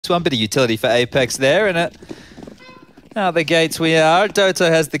one. Bit of utility for Apex there, and out the gates we are. Doto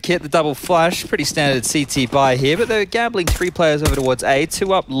has the kit, the double flash. Pretty standard CT buy here, but they're gambling 3 players over towards A,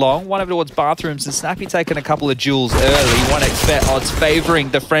 2 up long, 1 over towards bathrooms, and Snappy taking a couple of jewels early. 1x bet odds favouring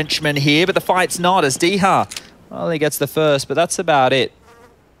the Frenchman here, but the fight's not as Diha, well, he gets the first, but that's about it.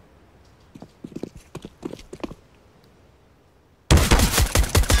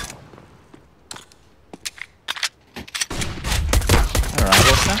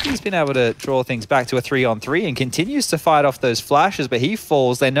 Snappy's been able to draw things back to a 3-on-3 and continues to fight off those flashes, but he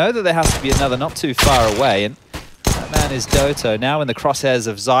falls. They know that there has to be another not too far away, and that man is Doto, now in the crosshairs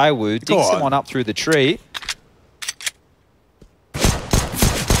of Zaiwu. Digs him one up through the tree.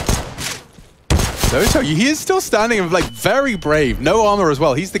 Doto, he is still standing like very brave. No armor as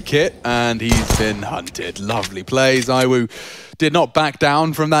well. He's the kit, and he's been hunted. Lovely play. Zaiwu did not back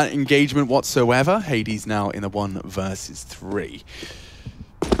down from that engagement whatsoever. Hades now in the 1 versus 3.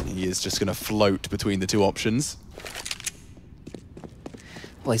 He is just going to float between the 2 options.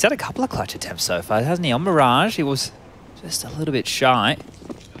 Well, he's had a couple of clutch attempts so far, hasn't he? On Mirage, he was just a little bit shy.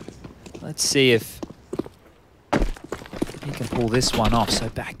 Let's see if he can pull this one off. So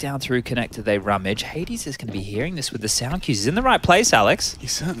back down through connector, they rummage. Hades is going to be hearing this with the sound cues. He's in the right place, Alex. He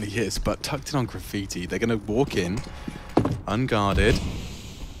certainly is, but tucked in on Graffiti. They're going to walk in, unguarded.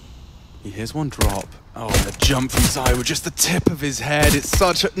 He hears one drop. Oh, and the jump from Zaiwu, just the tip of his head. It's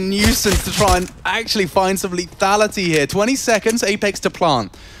such a nuisance to try and actually find some lethality here. 20 seconds, Apex to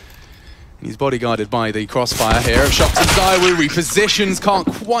plant. And he's bodyguarded by the crossfire here. Shots of Zaiwu, repositions, can't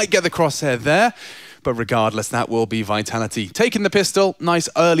quite get the crosshair there. But regardless, that will be Vitality. Taking the pistol, nice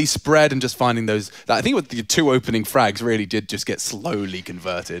early spread, and just finding those... I think with the 2 opening frags really did just get slowly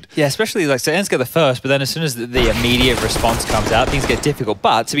converted. Yeah, especially like, so ENCE get the first, but then as soon as the immediate response comes out, things get difficult.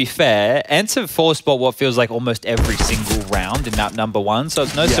 But to be fair, ENCE have forced what feels like almost every single round in map number 1, so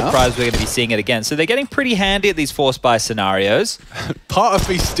it's no surprise we're going to be seeing it again. So they're getting pretty handy at these force buy scenarios. Part of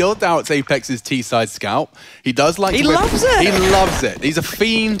me still doubts Apex's T-side scout. He does like He loves it! He loves it. He's a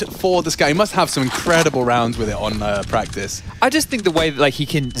fiend for the scout. He must have some incredible rounds with it on practice. I just think the way that like he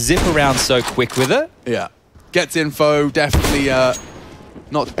can zip around so quick with it. Yeah. Gets info, definitely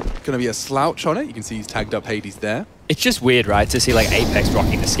not going to be a slouch on it. You can see he's tagged up Hades there. It's just weird, right, to see like Apex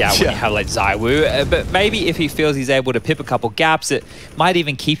rocking the scout when you have like Zaiwu. But maybe if he feels he's able to pip a couple gaps, it might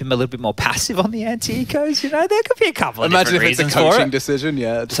even keep him a little bit more passive on the anti-ecos. You know, there could be a couple of different reasons for it. Imagine if it's a coaching decision,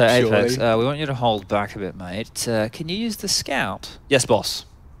 yeah. So Apex, we want you to hold back a bit, mate. Can you use the scout? Yes, boss.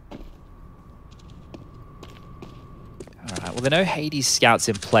 Alright, well they know Hades scout's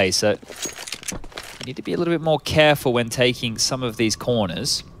in play, so you need to be a little bit more careful when taking some of these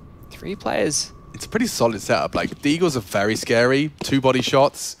corners. 3 players. It's a pretty solid setup. Like, the Eagles are very scary. 2 body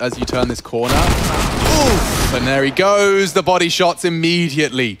shots as you turn this corner. Oof! And there he goes. The body shots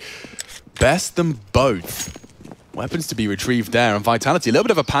immediately. Best them both. Weapons to be retrieved there. And Vitality, a little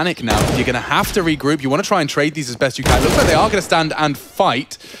bit of a panic now. You're going to have to regroup. You want to try and trade these as best you can. Looks like they are going to stand and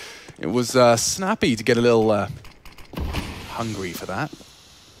fight. It was Snappy to get a little hungry for that.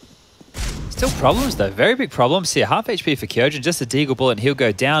 Still problems though, very big problems here. Half HP for Kyojin, just a deagle bullet and he'll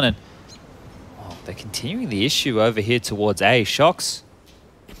go down, and they're continuing the issue over here towards A. Shox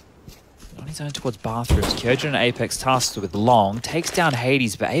on his own towards bathrooms. Kyojin and Apex tasked with long, takes down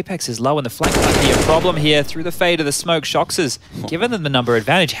Hades, but Apex is low and the flank might be a problem here. Through the fade of the smoke, Shox has given them the number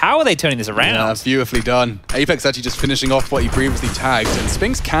advantage. How are they turning this around? Yeah, beautifully done. Apex actually just finishing off what he previously tagged, and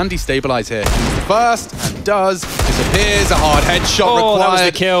Spinks can destabilize here. He's the first, and does. Disappears, a hard headshot required. That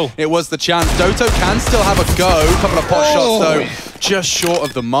was the kill. It was the chance. Doto can still have a go. A couple of pot shots though, just short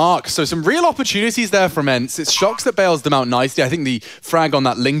of the mark. So some real opportunities there from ENCE. It's Shox that bails them out nicely. I think the frag on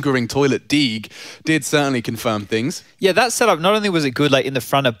that lingering toilet Deeg did certainly confirm things. Yeah, that setup, not only was it good like in the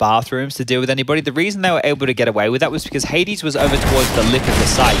front of bathrooms to deal with anybody, the reason they were able to get away with that was because Hades was over towards the lip of the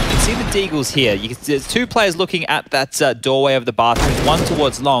site. You can see the Deagles here. There's 2 players looking at that doorway of the bathrooms, one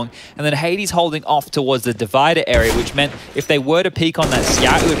towards long, and then Hades holding off towards the divider area, which meant if they were to peek on that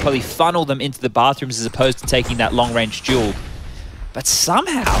scout, it would probably funnel them into the bathrooms as opposed to taking that long-range duel. But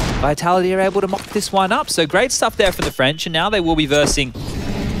somehow, Vitality are able to mock this one up. So great stuff there for the French, and now they will be versing,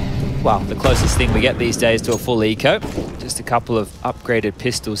 well, the closest thing we get these days to a full eco. Just a couple of upgraded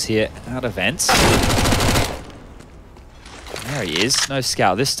pistols here out of ENCE. There he is. No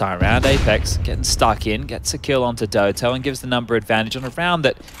scout this time around. Apex getting stuck in, gets a kill onto Doto and gives the number advantage on a round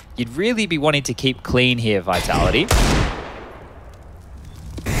that you'd really be wanting to keep clean here, Vitality.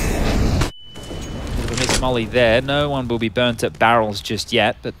 Miss Molly there. No one will be burnt at barrels just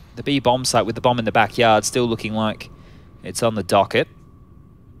yet, but the B bomb site with the bomb in the backyard still looking like it's on the docket.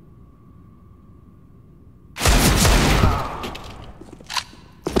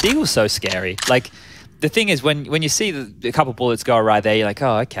 Deagle's so scary. Like, the thing is, when you see a couple bullets go right there, you're like,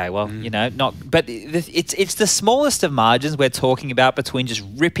 oh, okay, well, you know, not. But it's the smallest of margins we're talking about between just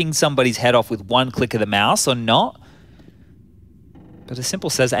ripping somebody's head off with one click of the mouse or not. But as simple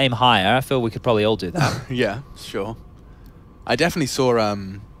says aim higher, I feel we could probably all do that. Yeah, sure. I definitely saw, I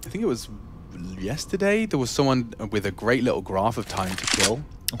think it was yesterday, there was someone with a great little graph of time to kill.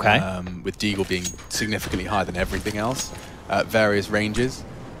 Okay. With Deagle being significantly higher than everything else at various ranges.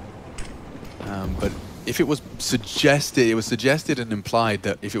 But if it was suggested and implied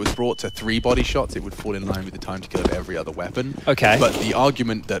that if it was brought to 3 body shots, it would fall in line with the time to kill of every other weapon. Okay. But the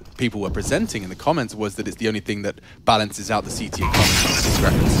argument that people were presenting in the comments was that it's the only thing that balances out the CT and common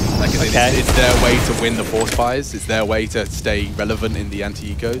discrepancy. Like, it's their way to win the force fires. It's their way to stay relevant in the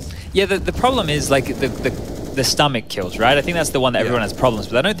anti-ecos. Yeah, the problem is, like, the stomach kills, right? I think that's the one that everyone has problems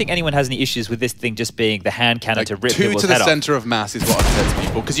with. I don't think anyone has any issues with this thing just being the hand cannon like to rip 2 people's to the head center of mass is what I've said to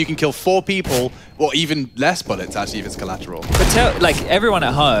people, because you can kill 4 people, or even less bullets actually if it's collateral. But like, everyone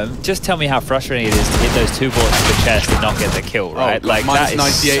at home, just tell me how frustrating it is to hit those 2 bullets to the chest and not get the kill, right? God, like, that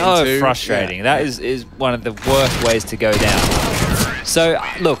is so frustrating. Yeah. That is one of the worst ways to go down. So,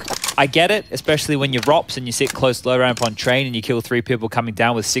 look, I get it, especially when you're ROPS and you sit close low ramp on train and you kill 3 people coming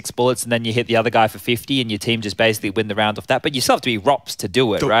down with 6 bullets and then you hit the other guy for 50 and your team just basically win the round off that. But you still have to be ROPS to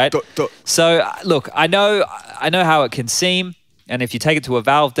do it, right? So, look, I know how it can seem. And if you take it to a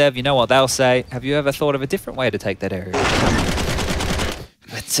Valve dev, you know what they'll say. Have you ever thought of a different way to take that area?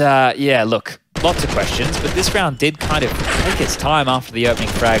 But, yeah, look, lots of questions. But this round did kind of take its time after the opening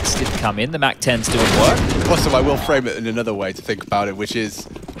frags didn't come in. The MAC-10's doing work. Also, I will frame it in another way to think about it, which is,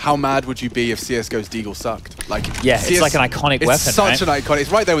 how mad would you be if CSGO's Deagle sucked? Like, yeah, it's like an iconic weapon, It's such an iconic.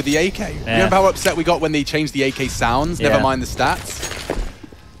 It's right there with the AK. Yeah. Remember how upset we got when they changed the AK sounds? Yeah. Never mind the stats.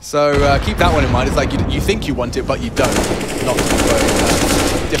 So keep that one in mind. It's like you think you want it, but you don't. Not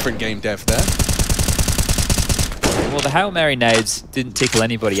different game dev there. Well, the Hail Mary nades didn't tickle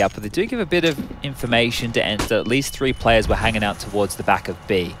anybody up, but they do give a bit of information to ENCE that at least 3 players were hanging out towards the back of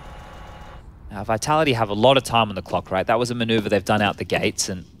B. Now, Vitality have a lot of time on the clock, right? That was a maneuver they've done out the gates,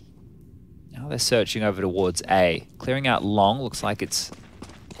 and now they're searching over towards A. Clearing out long, looks like it's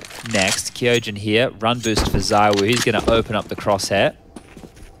next. Kyojin here, run boost for Zaiwu. He's going to open up the crosshair.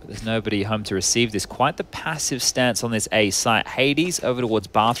 But there's nobody home to receive this. Quite the passive stance on this A site. Hades over towards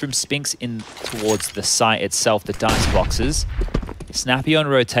bathroom. Spinks in towards the site itself, the dice boxes. Snappy on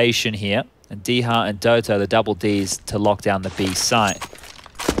rotation here. And Diha and Dota, the double Ds, to lock down the B site.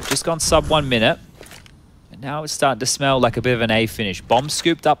 Just gone sub 1 minute. And now it's starting to smell like a bit of an A finish. Bomb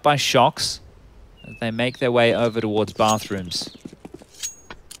scooped up by Shox as they make their way over towards bathrooms.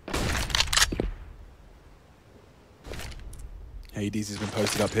 Hades has been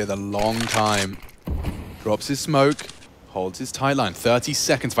posted up here the long time. Drops his smoke, holds his tight line. 30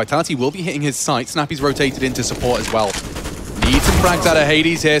 seconds. Vitality will be hitting his sight. Snappy's rotated into support as well. Needs some frags out of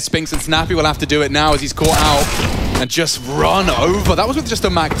Hades here. Spinks and Snappy will have to do it now as he's caught out and just run over. That was with just a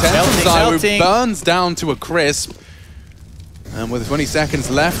MAC-10 from Zaiwu. Burns down to a crisp. And with 20 seconds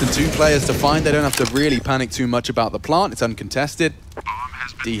left and 2 players to find, they don't have to really panic too much about the plant. It's uncontested.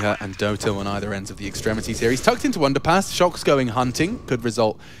 Diha and Dota on either ends of the extremities here. He's tucked into Underpass. Shox going hunting. Could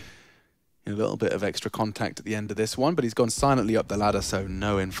result in a little bit of extra contact at the end of this one, but he's gone silently up the ladder, so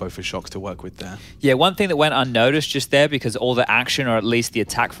no info for Shox to work with there. Yeah, one thing that went unnoticed just there, because all the action, or at least the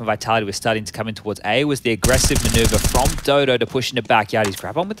attack from Vitality, was starting to come in towards A, was the aggressive maneuver from Dodo to push into backyard. He's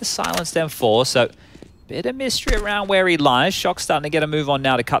grab on with the silenced M4, so bit of mystery around where he lies. Shox starting to get a move on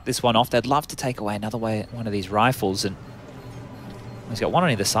now to cut this one off. They'd love to take away one of these rifles, and he's got one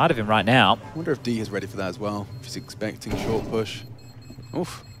on either side of him right now. I wonder if D is ready for that as well. If he's expecting short push.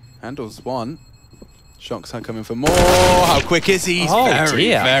 Oof. Handles one. Shox coming for more. How quick is he? He's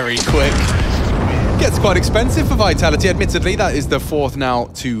very quick. Gets quite expensive for Vitality, admittedly. That is the 4th now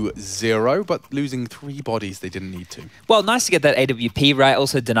to 0, but losing 3 bodies they didn't need to. Well, nice to get that AWP right.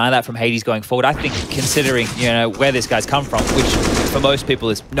 Also deny that from Hades going forward. I think considering, you know, where this guy's come from, which for most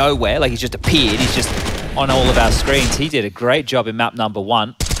people is nowhere, like he's just appeared, he's just on all of our screens. He did a great job in map number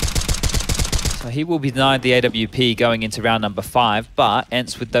 1. So he will be denied the AWP going into round number 5, but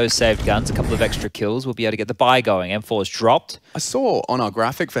ENCE with those saved guns, a couple of extra kills, will be able to get the buy going. M4's dropped. I saw on our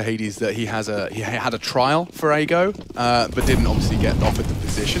graphic for Hades that he had a trial for Ago, but didn't obviously get offered the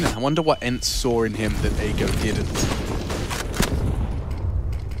position. And I wonder what ENCE saw in him that Ago didn't.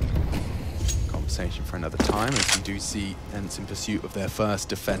 Conversation for another time, as we do see ENCE in pursuit of their first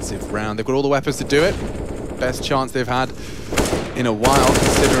defensive round. They've got all the weapons to do it. Best chance they've had in a while,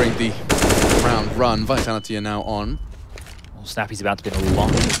 considering the round run. Vitality are now on. Well, Snappy's about to be in a lot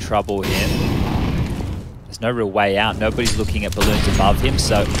of trouble here. There's no real way out. Nobody's looking at balloons above him,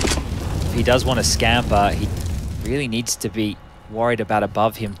 so if he does want to scamper, he really needs to be worried about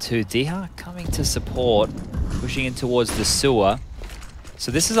above him too. Diha coming to support, pushing in towards the sewer.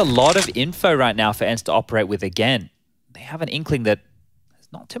 So this is a lot of info right now for ENCE to operate with again. They have an inkling that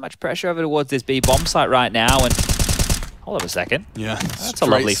there's not too much pressure over towards this B bomb site right now, and hold on a second. Yeah, that's a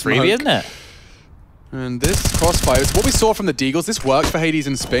lovely freebie, isn't it? And this crossfire is what we saw from the Deagles. This worked for Hades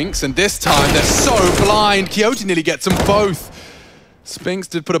and Spinks, and this time they're so blind. Quixote nearly gets them both. Spinks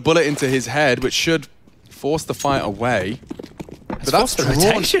did put a bullet into his head, which should force the fight away. But that's the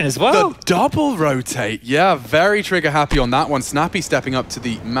rotation as well. The double rotate. Yeah, very trigger happy on that one. Snappy stepping up to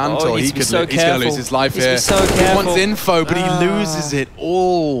the mantle. He's going to lose his life here. He wants info, but he loses it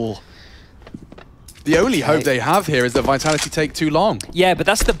all. The only hope they have here is that Vitality take too long. Yeah, but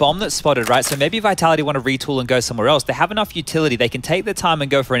that's the bomb that's spotted, right? So maybe Vitality want to retool and go somewhere else. They have enough utility. They can take their time and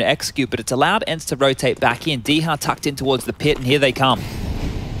go for an execute, but it's allowed ENCE to rotate back in. Diha tucked in towards the pit, and here they come.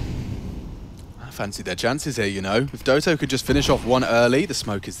 I fancy their chances here, you know. If Doto could just finish off one early, the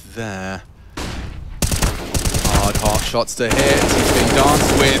smoke is there. Hard shots to hit. He's being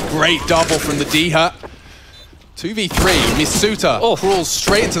danced with. Great double from the Diha. 2v3, Misuta crawls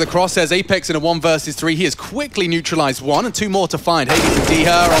straight into the crosshairs. Apex in a 1 versus 3. He has quickly neutralized one and two more to find. Hades and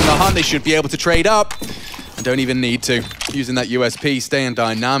Diha are on the hunt. They should be able to trade up and don't even need to. Using that USP, staying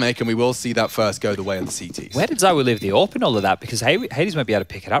dynamic, and we will see that first go the way of the CTs. Where did ZywOo leave the AWP in all of that? Because Hades won't be able to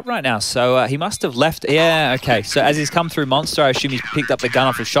pick it up right now. So he must have left. Yeah, okay. So as he's come through Monster, I assume he's picked up the gun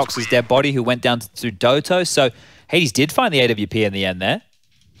off of Shox' dead body, who went down through Doto. So Hades did find the AWP in the end there.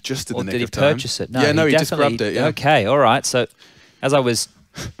 Just in the nick did he of time. purchase it? No, yeah, no, he just grabbed it, yeah. Okay, all right. So as I was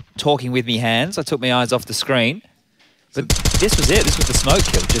talking with me hands, I took my eyes off the screen. But this was it. This was the smoke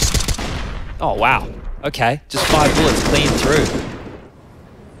kill. Just, oh, wow. Okay, just 5 bullets clean through.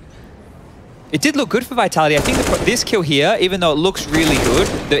 It did look good for Vitality. I think this kill here, even though it looks really good,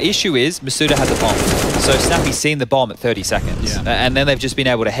 the issue is Misuta had the bomb. So Snappy's seen the bomb at 30 seconds. Yeah. And then they've just been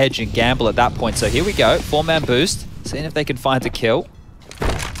able to hedge and gamble at that point. So here we go. 4-man boost. Seeing if they can find the kill.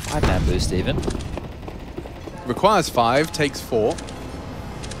 5-man boost even. Requires 5, takes 4.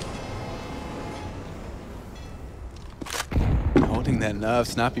 Holding their nerve.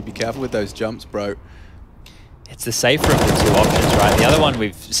 Snappy, be careful with those jumps, bro. It's the safer of the two options, right? The other one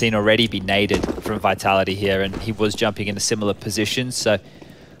we've seen already be naded from Vitality here, and he was jumping in a similar position, so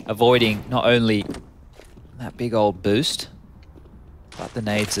avoiding not only that big old boost, but the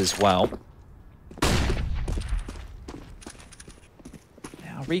nades as well.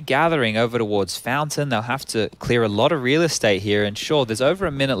 Regathering over towards Fountain. They'll have to clear a lot of real estate here, and sure, there's over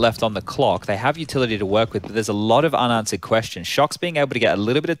a minute left on the clock. They have utility to work with, but there's a lot of unanswered questions. Shox being able to get a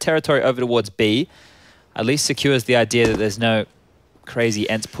little bit of territory over towards B at least secures the idea that there's no crazy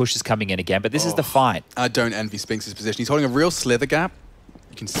ENCE pushes coming in again, but this is the fight. I don't envy Spinks' position. He's holding a real slither gap.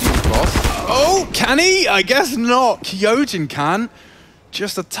 You can see the cross. Oh, can he? I guess not. Kyojin can.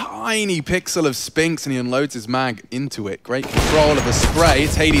 Just a tiny pixel of Spinks, and he unloads his mag into it. Great control of the spray.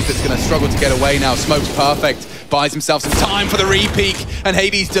 It's Hades that's going to struggle to get away now. Smoke's perfect. Buys himself some time for the re-peek, and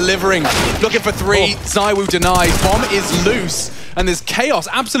Hades delivering. Looking for 3. ZywOo denies. Bomb is loose, and there's chaos.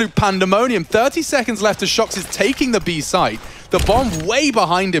 Absolute pandemonium. 30 seconds left as Shox is taking the B site. The bomb way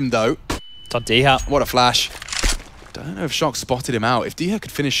behind him, though. It's on Diha. What a flash. Don't know if Shox spotted him out. If Diha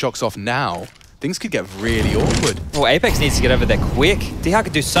could finish Shox off now, things could get really awkward. Well, Apex needs to get over there quick. Diha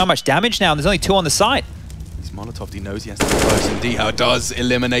could do so much damage now, and there's only 2 on the site. He's Molotov, he knows he has to be close, and Diha does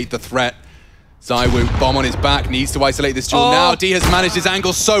eliminate the threat. ZywOo, bomb on his back, needs to isolate this duel now. Diha's managed his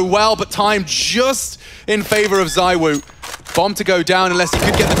angle so well, but time just in favor of ZywOo. Bomb to go down unless he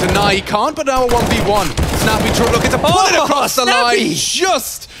could get the deny. He can't, but now a 1v1. Snappy looking to pull it across the line.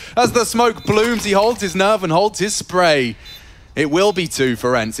 Just as the smoke blooms, he holds his nerve and holds his spray. It will be 2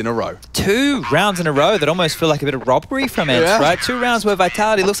 for ENCE in a row. 2 rounds in a row that almost feel like a bit of robbery from ENCE, right? 2 rounds where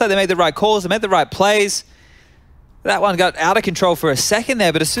Vitality looks like they made the right calls, they made the right plays. That one got out of control for a second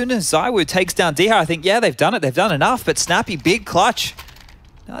there, but as soon as ZywOo takes down Diha, I think, yeah, they've done it. They've done enough, but Snappy, big clutch.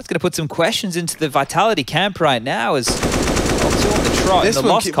 Now that's going to put some questions into the Vitality camp right now as 2 on the trot in the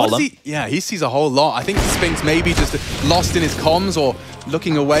lost column. He sees a whole lot. I think Spinks maybe just lost in his comms or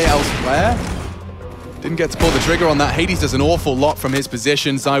looking away elsewhere. Didn't get to pull the trigger on that. Hades does an awful lot from his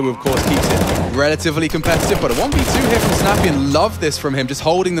position. ZywOo, of course, keeps it relatively competitive, but a 1v2 here from Snappy, and love this from him, just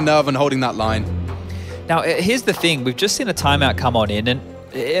holding the nerve and holding that line. Now, here's the thing. We've just seen a timeout come on in, and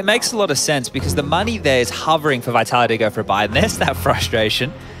it makes a lot of sense because the money there is hovering for Vitality to go for a buy, and there's that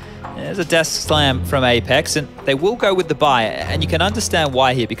frustration. There's a desk slam from Apex, and they will go with the buy, and you can understand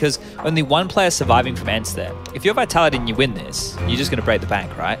why here, because only 1 player surviving from ENCE there. If you're Vitality and you win this, you're just going to break the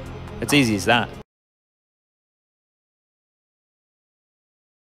bank, right? It's easy as that.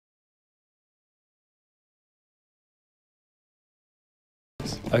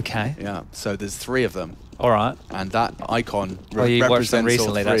 Okay. Yeah, so there's 3 of them. All right. And that icon you watched them represents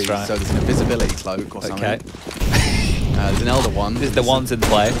recently, all 3. that's right. So there's an invisibility cloak or something. Okay. There's an Elder one. There's the ones in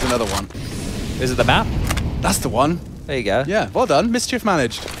play. There's another one. Is it the map? That's the one. There you go. Yeah, well done. Mischief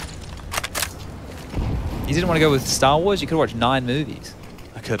managed. You didn't want to go with Star Wars? You could have watched 9 movies.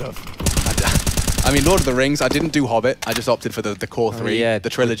 I could have. I mean, Lord of the Rings, I didn't do Hobbit. I just opted for the core 3, yeah, the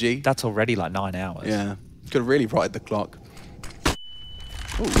trilogy. That's already like 9 hours. Yeah, could have really rotted the clock.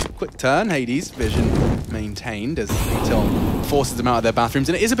 Ooh, quick turn. Hades' vision maintained as Intel forces them out of their bathrooms.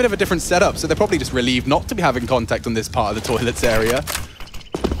 And it is a bit of a different setup, so they're probably just relieved not to be having contact on this part of the toilets area.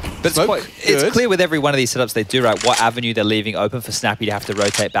 But it's clear with every one of these setups they do, right, what avenue they're leaving open for Snappy to have to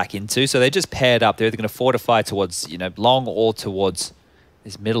rotate back into. So they're just paired up. They're either going to fortify towards, you know, long or towards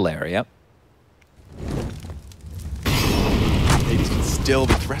this middle area. Hades can still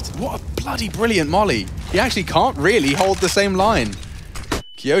be threatened. What a bloody brilliant molly. He actually can't really hold the same line.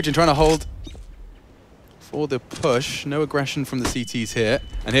 Kyojin trying to hold for the push. No aggression from the CTs here.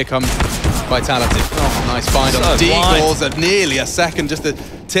 And here comes Vitality. Oh, nice find on the Deagles at nearly a second. Just the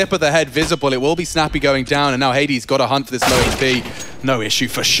tip of the head visible. It will be Snappy going down. And now Hades got a hunt for this low HP. No issue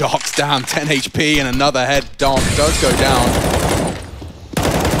for Shox. Damn, 10 HP and another head dom does go down.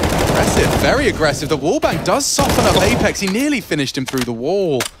 Aggressive, very aggressive. The wallbang does soften up Apex. He nearly finished him through the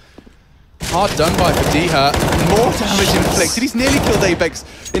wall. Hard done by for Diha. More damage inflicted. He's nearly killed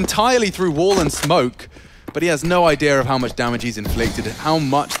Apex entirely through wall and smoke. But he has no idea of how much damage he's inflicted, how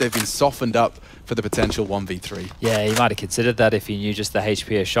much they've been softened up for the potential 1v3. Yeah, he might have considered that if he knew just the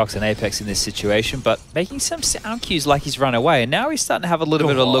HP of Shox and Apex in this situation, but making some sound cues like he's run away, and now he's starting to have a little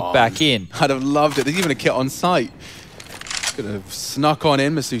bit of a look back in. I'd have loved it. There's even a kit on site. Could have snuck on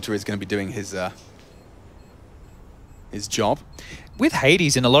in. Masuta is going to be doing his job. With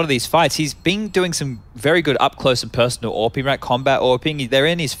Hades in a lot of these fights, he's been doing some very good up-close and personal AWPing, right? Combat AWPing. They're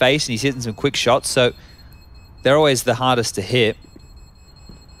in his face and he's hitting some quick shots, so they're always the hardest to hit.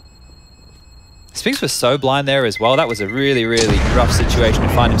 Spinks was so blind there as well. That was a really, really rough situation to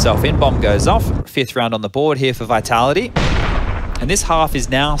find himself in. Bomb goes off. 5th round on the board here for Vitality. And this half is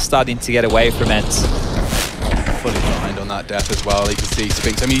now starting to get away from ENCE. Fully behind on that death as well. You can see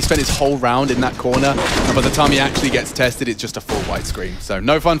Spinks. I mean, he spent his whole round in that corner, and by the time he actually gets tested, it's just a full white screen. So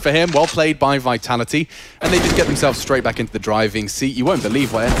no fun for him. Well played by Vitality, and they just get themselves straight back into the driving seat. You won't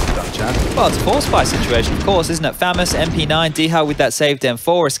believe what ENCE has done, Chad. Well, it's a force buy situation, of course, isn't it? Famous, MP9, Diha with that saved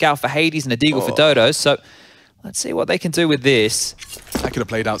M4, a scout for Hades, and a Deagle for Dodo. So let's see what they can do with this. That could have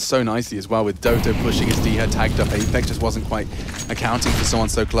played out so nicely as well, with Dodo pushing his Diha tagged up. Apex just wasn't quite accounting for someone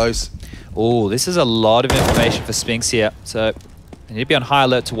so close. Oh, this is a lot of information for Spinks here. So they need to be on high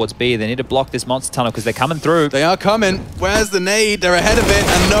alert towards B. They need to block this monster tunnel because they're coming through. They are coming. Where's the nade? They're ahead of it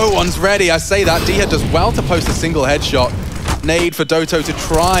and no one's ready. I say that. Diha does well to post a single headshot. Nade for Doto to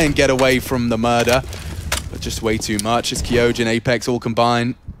try and get away from the murder. But just way too much. It's Kyojin, Apex all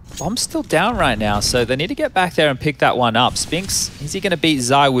combined. Bomb's still down right now, so they need to get back there and pick that one up. Spinks, is he going to beat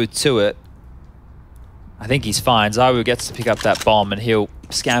Zywoo to it? I think he's fine. Zywoo gets to pick up that bomb and he'll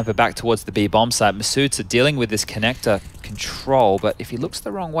scamper back towards the B bomb site. Masuta dealing with this connector control, but if he looks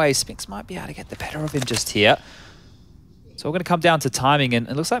the wrong way, Spinks might be able to get the better of him just here. So we're going to come down to timing, and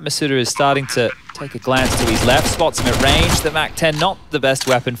it looks like Masuta is starting to take a glance to his left, spots him at range. The MAC-10, not the best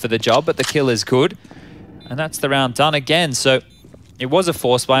weapon for the job, but the kill is good. And that's the round done again. So it was a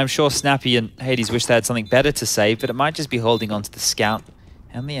force buy. I'm sure Snappy and Hades wish they had something better to save, but it might just be holding on to the Scout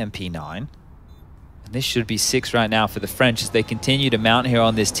and the MP9. This should be 6 right now for the French as they continue to mount here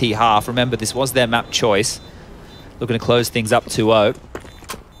on this T half. Remember, this was their map choice. Looking to close things up 2-0.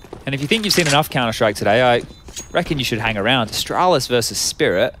 And if you think you've seen enough Counter-Strike today, I reckon you should hang around. Astralis versus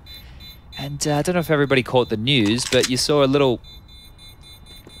Spirit. And I don't know if everybody caught the news, but you saw a little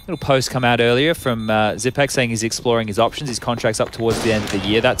post come out earlier from Zipex saying he's exploring his options. His contract's up towards the end of the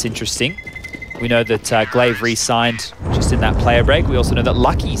year. That's interesting. We know that Glaive re-signed just in that player break. We also know that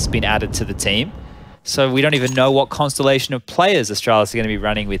Lucky's been added to the team. So we don't even know what constellation of players Astralis are going to be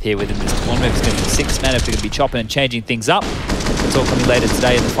running with here within this tournament. It's going to be 6 men if they're going to be chopping and changing things up. It's all coming later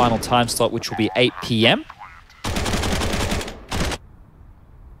today in the final time slot, which will be 8 PM.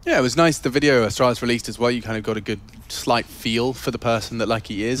 Yeah, it was nice. The video Astralis released as well. You kind of got a good slight feel for the person that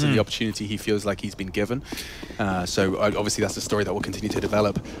Lucky is and the opportunity he feels like he's been given. So obviously that's a story that will continue to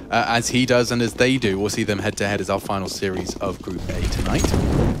develop as he does and as they do. We'll see them head to head as our final series of Group A tonight.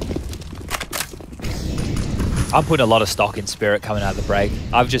 I'm putting a lot of stock in Spirit coming out of the break.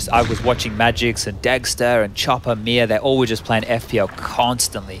 I was watching Magix and Dagster and Chopper, Mia. They all were just playing FPL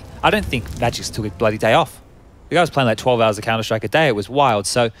constantly. I don't think Magix took a bloody day off. The guy was playing like 12 hours of Counter-Strike a day. It was wild.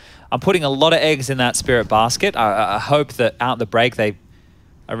 So I'm putting a lot of eggs in that Spirit basket. I hope that out in the break they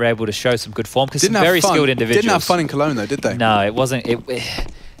are able to show some good form because some very skilled individuals. Didn't have fun in Cologne though, did they? No, it wasn't.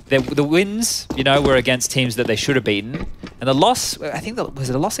 The wins, you know, were against teams that they should have beaten. And the loss, I think, was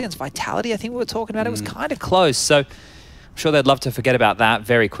it a loss against Vitality? I think we were talking about. It was kind of close. So I'm sure they'd love to forget about that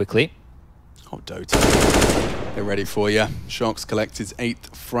very quickly. Oh, Dota. They're ready for you. Shox collects his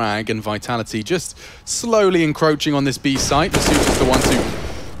 8th frag, and Vitality just slowly encroaching on this B site. Masuda's the one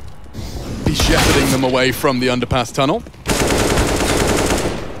to be shepherding them away from the underpass tunnel.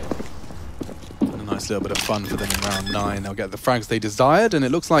 A nice little bit of fun for them in round 9. They'll get the frags they desired, and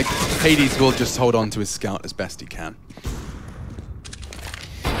it looks like Hades will just hold on to his scout as best he can.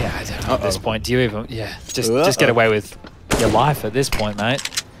 Yeah, I don't know at this point. Do you even... Yeah, just get away with your life at this point, mate.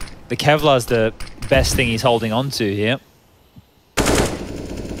 The Kevlar's the best thing he's holding on to here.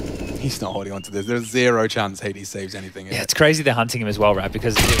 He's not holding on to this. There's 0 chance Hades saves anything. Yeah, it's crazy they're hunting him as well, right?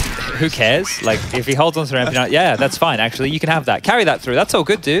 Because who cares? Like, if he holds on to an MP9, yeah, that's fine, actually. You can have that. Carry that through. That's all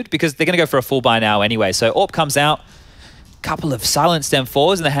good, dude, because they're going to go for a full buy now anyway. So AWP comes out. Couple of silenced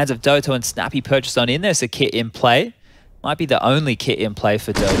M4s in the hands of Doto and Snappy purchased on in. There's a kit in play. Might be the only kit in play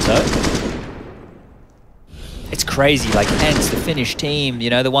for Doto. It's crazy, like ENCE, the Finnish team, you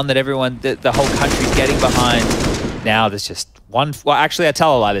know, the one that everyone, the whole country's getting behind. Now there's just one, well, actually I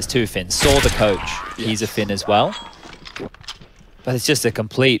tell a lie, there's 2 Finns. Saw the coach, yes. He's a Finn as well. But it's just a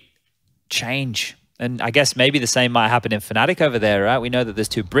complete change. And I guess maybe the same might happen in Fnatic over there, right? We know that there's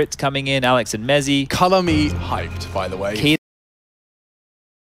 2 Brits coming in, Alex and Mezzy. Color me hyped, by the way.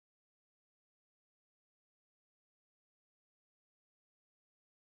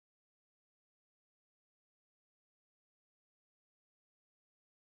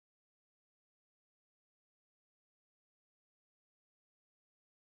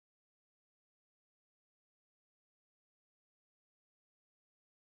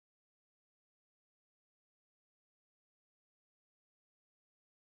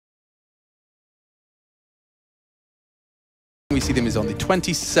 We see them is on the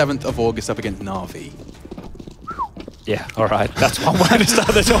 27th of August up against Na'Vi. Yeah, all right. That's one way to start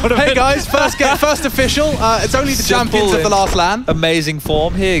the tournament. Hey guys, first official. It's only the champions of the last LAN. Amazing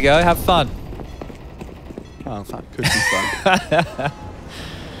form. Here you go. Have fun. Oh, that could be fun.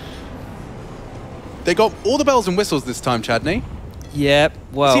 They got all the bells and whistles this time, Chadney. Yep.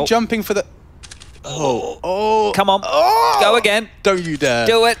 Well. Is he jumping for the... Oh. Come on. Oh. Go again. Don't you dare.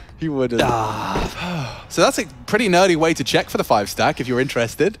 Do it. He wouldn't. So that's a pretty nerdy way to check for the 5 stack if you're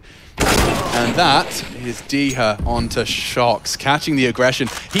interested. And that is Diha onto Shox, catching the aggression.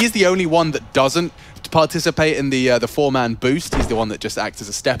 He's the only one that doesn't participate in the 4-man boost. He's the one that just acts as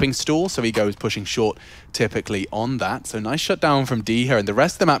a stepping stool, so he goes pushing short typically on that. So nice shutdown from Diha, and the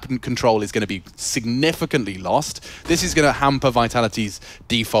rest of the map control is going to be significantly lost. This is going to hamper Vitality's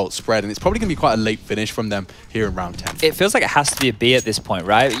default spread, and it's probably going to be quite a late finish from them here in round 10. It feels like it has to be a B at this point,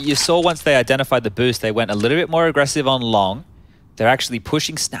 right? You saw once they identified the boost, they went a little bit more aggressive on long. They're actually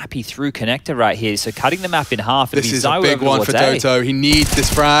pushing Snappy through connector right here, so cutting the map in half. This is a big one for Doto. He needs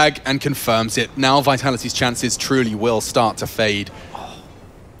this frag and confirms it. Now Vitality's chances truly will start to fade.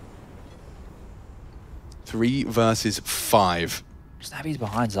 3 versus 5. Snappy's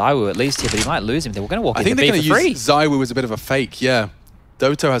behind Zywoo at least here, but he might lose him. They were going to walk into B for free. I think they're going to use Zywoo as a bit of a fake, yeah.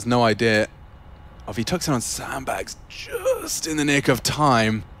 Doto has no idea. If he tucks in on sandbags just in the nick of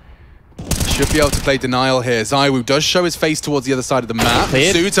time, should be able to play denial here. Zywoo does show his face towards the other side of the map.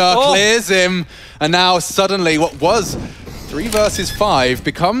 Suta clears him, and now suddenly what was 3 versus 5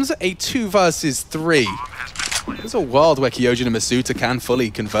 becomes a 2 versus 3. There's a world where Kyojin and Masuda can fully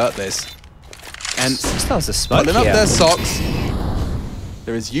convert this. And pulling up their socks.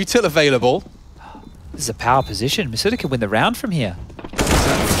 There is util available. This is a power position. Masuda can win the round from here.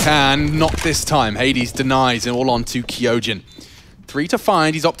 Can, not this time. Hades denies and all on to Kyojin. 3 to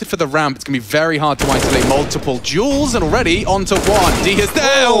find. He's opted for the ramp. It's going to be very hard to isolate multiple duels, and already onto 1. Diha's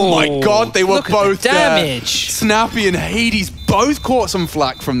there. Oh my god, they were both damage. There. Snappy and Hades both caught some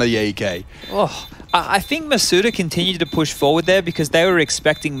flack from the AK. Oh, I think Masuda continued to push forward there because they were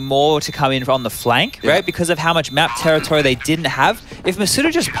expecting more to come in on the flank, right? Because of how much map territory they didn't have. If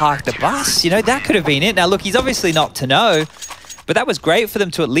Masuda just parked the bus, you know, that could have been it. Now, look, he's obviously not to know. But that was great for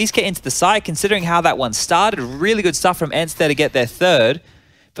them to at least get into the side, considering how that one started. Really good stuff from ENCE there to get their 3rd.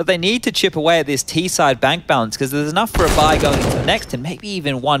 But they need to chip away at this T-side bank balance because there's enough for a buy going into the next and maybe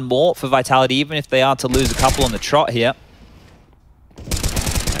even one more for Vitality, even if they are to lose a couple on the trot here.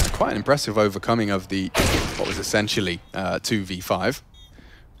 Yeah, quite an impressive overcoming of the, what was essentially 2v5.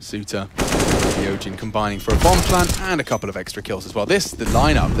 Suta, Kyojin combining for a bomb plant and a couple of extra kills as well. The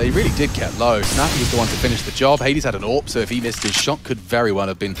lineup, they really did get low. Snappy was the one to finish the job. Hades had an AWP, so if he missed his shot, could very well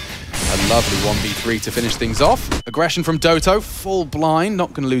have been A lovely 1v3 to finish things off. Aggression from Doto, full blind,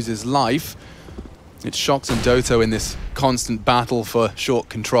 not going to lose his life. It's Shox and Doto in this constant battle for short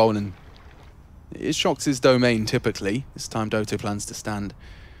control, and it is Shox's domain typically. This time Doto plans to stand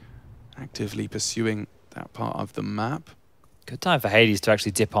actively pursuing that part of the map. Good time for Hades to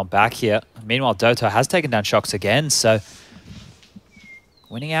actually dip on back here. Meanwhile, Doto has taken down Shox again, so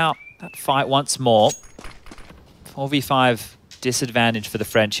winning out that fight once more. 4v5 disadvantage for the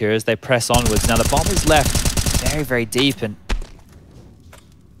French here as they press onwards. Now the bomb is left very, very deep, and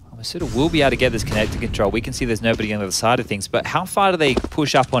Masuda will be able to get this connected control. We can see there's nobody on the other side of things, but how far do they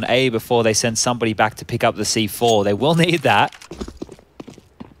push up on A before they send somebody back to pick up the C4? They will need that.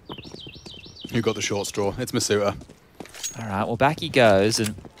 Who got the short straw? It's Masuda. All right, well, back he goes,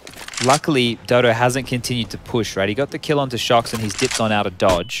 and luckily Doto hasn't continued to push, right? He got the kill onto Shox, and he's dipped on out of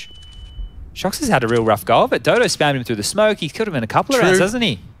dodge. Shox has had a real rough go of it. Doto spammed him through the smoke. He's killed him in a couple of rounds, hasn't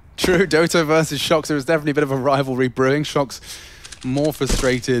he? True, Doto versus Shox. There was definitely a bit of a rivalry brewing. Shox more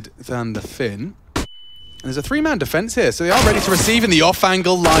frustrated than the Finn. And there's a three-man defense here, so they are ready to receive. In the off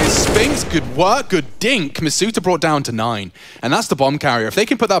angle lies Spinks. Good work, good dink. Masuda brought down to 9. And that's the bomb carrier. If they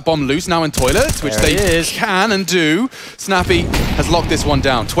can put that bomb loose now in toilets, which they can and do, Snappy has locked this one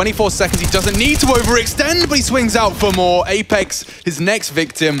down. 24 seconds, he doesn't need to overextend, but he swings out for more. Apex, his next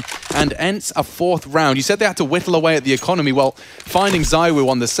victim, and ENCE a 4th round. You said they had to whittle away at the economy. Well, finding Zywoo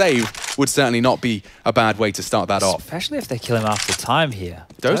on the save would certainly not be a bad way to start that off. Especially if they kill him after time here.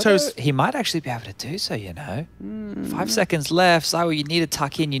 Doto's... he might actually be able to do so, you know. 5 seconds left. Zywoo, you need to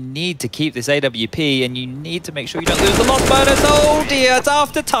tuck in. You need to keep this AWP, and you need to make sure you don't lose the lost bonus. Oh dear, it's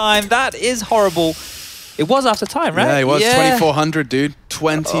after time. That is horrible. It was after time, right? Yeah, it was 2,400, dude.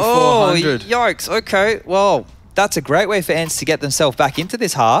 2,400. Oh, yikes. Okay, well, that's a great way for ENCE to get themselves back into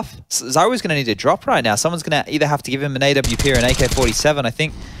this half. Zywoo's going to need to drop right now. Someone's going to either have to give him an AWP or an AK-47. I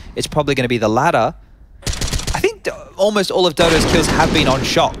think it's probably going to be the latter. I think almost all of Doto's kills have been on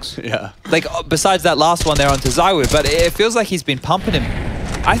Shox. Yeah. Like, besides that last one there onto Zywoo, but it feels like he's been pumping him.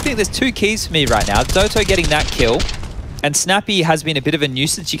 I think there's 2 keys for me right now. Doto getting that kill, and Snappy has been a bit of a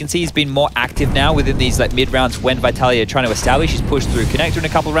nuisance. You can see he's been more active now within these like mid-rounds when Vitality are trying to establish. He's pushed through Connector in a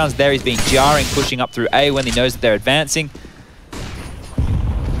couple of rounds. There he's being jarring, pushing up through A when he knows that they're advancing.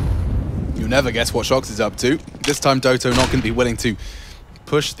 You'll never guess what Shox is up to. This time Doto not going to be willing to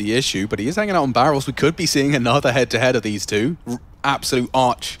push the issue, but he is hanging out on barrels. We could be seeing another head-to-head of these two. Absolute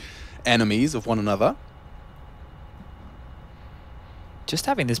arch enemies of one another. Just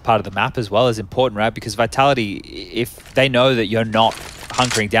having this part of the map as well is important, right? Because Vitality, if they know that you're not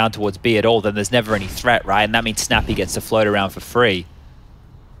hunkering down towards B at all, then there's never any threat, right? And that means Snappy gets to float around for free.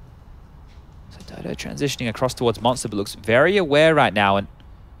 So Doto transitioning across towards Monster, but looks very aware right now. And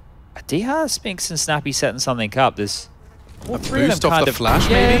Adiha, Spinks, and Snappy setting something up. There's all three of them kind of flash,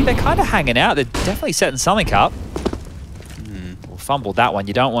 yeah, maybe? they're kind of hanging out. They're definitely setting something up. Well, fumbled that one.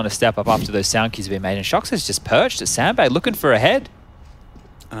 You don't want to step up after those sound keys have been made. And Shox has just perched at Sandbag, looking for a head.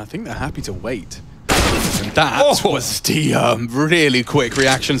 And I think they're happy to wait. And that was the really quick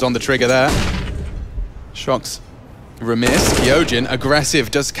reactions on the trigger there. Shox remiss. Kyojin, aggressive,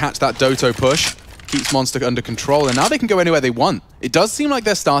 does catch that Doto push. Keeps Monster under control, and now they can go anywhere they want. It does seem like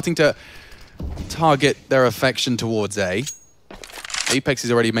they're starting to target their affection towards A. Apex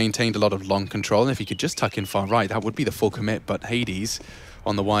has already maintained a lot of long control, and if he could just tuck in far right, that would be the full commit, but Hades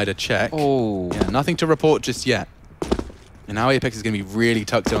on the wider check. Oh. Yeah, nothing to report just yet. And now Apex is going to be really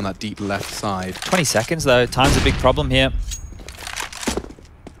tucked in on that deep left side. 20 seconds, though. Time's a big problem here.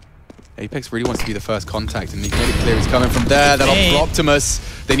 Apex really wants to be the first contact, and he made it clear he's coming from there. That off Optimus.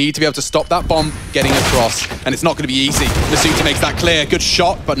 They need to be able to stop that bomb getting across, and it's not going to be easy. Masuda makes that clear. Good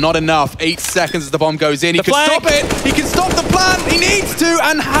shot, but not enough. 8 seconds as the bomb goes in. He can stop it. He can stop the plan. He needs to,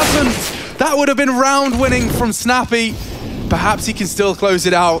 and hasn't. That would have been round winning from Snappy. Perhaps he can still close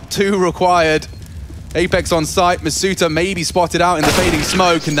it out. 2 required. Apex on site. Masuda maybe spotted out in the fading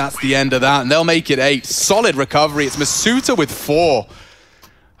smoke, and that's the end of that. And they'll make it 8. Solid recovery. It's Masuda with 4.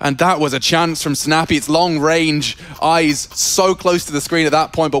 And that was a chance from Snappy. It's long range, eyes so close to the screen at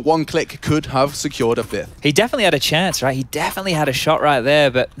that point, but one click could have secured a 5th. He definitely had a chance, right? He definitely had a shot right there,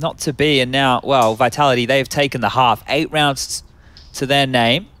 but not to be. And now, well, Vitality, they've taken the half. 8 rounds to their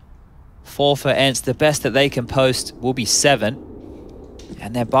name. 4 for ENCE. The best that they can post will be 7.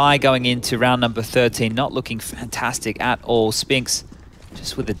 And their bye going into round number 13, not looking fantastic at all. Spinks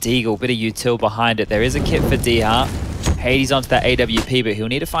just with the deagle, bit of util behind it. There is a kit for Diha. Hades onto that AWP, but he'll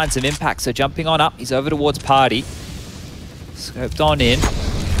need to find some impact. So jumping on up, he's over towards Party. Scoped on in.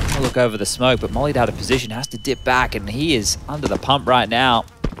 I'll look over the smoke, but mollied out of position, has to dip back, and he is under the pump right now.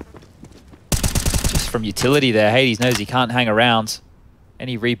 Just from utility there, Hades knows he can't hang around.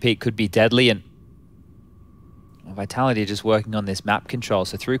 Any repeat could be deadly, and Vitality just working on this map control.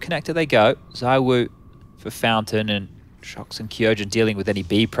 So through connector they go. ZywOo for Fountain, and Shox and Kyojin dealing with any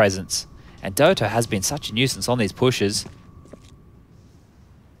B presence. And Doto has been such a nuisance on these pushes.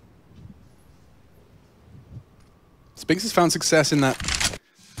 Spinks has found success in that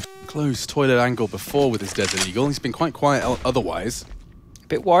close toilet angle before with his Desert Eagle. He's been quite quiet otherwise. A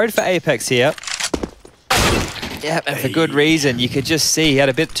bit worried for Apex here. Yeah, and for good reason. You could just see he had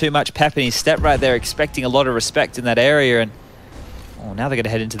a bit too much pep in his step right there, expecting a lot of respect in that area. And oh, now they're going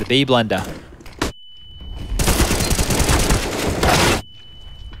to head into the B blender.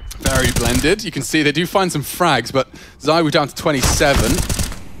 Very blended. You can see they do find some frags, but ZywOo down to 27.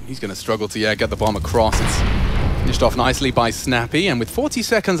 He's going to struggle to get the bomb across. It's finished off nicely by Snappy, and with 40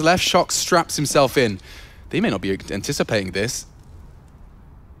 seconds left, Shox straps himself in. They may not be anticipating this.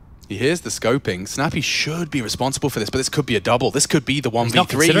 He hears the scoping. Snappy should be responsible for this, but this could be a double. This could be the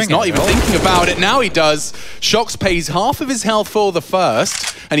 1v3. He's not even thinking about it. Now he does. Shox pays half of his health for the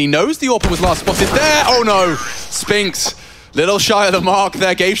first, and he knows the AWP was last spotted there. Oh no! Spinks, little shy of the mark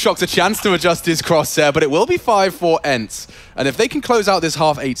there, gave Shox a chance to adjust his crosshair, but it will be 5 for ENCE. And if they can close out this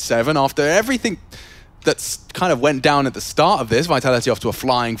half 8-7 after everything that's kind of went down at the start of this, Vitality off to a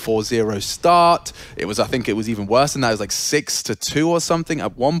flying 4-0 start. It was, I think it was even worse than that. It was like 6-2 or something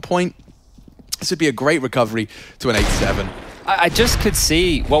at one point. This would be a great recovery to an 8-7. I just could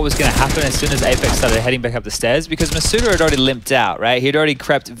see what was going to happen as soon as Apex started heading back up the stairs, because Masuda had already limped out, right? He'd already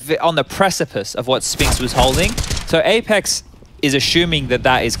crept on the precipice of what Spinks was holding. So Apex is assuming that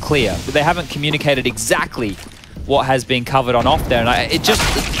that is clear, but they haven't communicated exactly what has been covered on off there, and it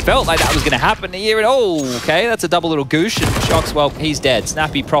felt like that was going to happen here. And oh, okay, that's a double little goosh, and Shox, well, he's dead.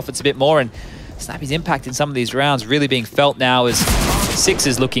 Snappy profits a bit more, and Snappy's impact in some of these rounds really being felt now as 6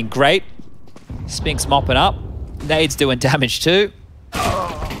 is looking great. Spinks mopping up. Nade's doing damage too.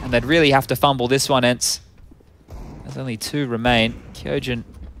 And they'd really have to fumble this one, ENCE. There's only 2 remain. Kyojin,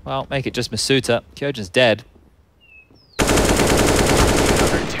 well, make it just Masuta. Kyojin's dead.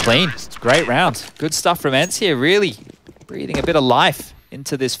 Clean. Great round. Good stuff from ENCE here, really breathing a bit of life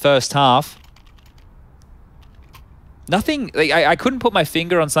into this first half. Nothing, like, I couldn't put my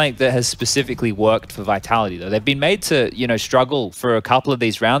finger on something that has specifically worked for Vitality, though. They've been made to, you know, struggle for a couple of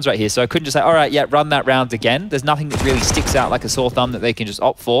these rounds right here, so I couldn't just say, all right, yeah, run that round again. There's nothing that really sticks out like a sore thumb that they can just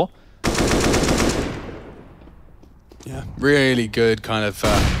opt for. Yeah, really good kind of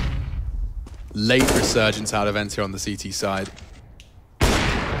late resurgence out of ENCE here on the CT side.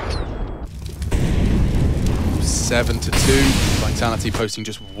 7-2, Vitality posting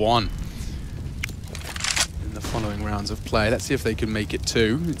just 1 in the following rounds of play. Let's see if they can make it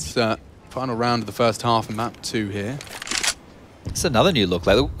 2. It's final round of the first half, map 2 here. It's another new look.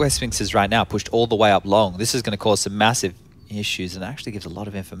 Like the West Spinks is right now pushed all the way up long. This is going to cause some massive issues, and actually gives a lot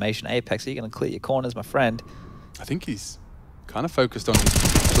of information. Apex, are you going to clear your corners, my friend? I think he's kind of focused on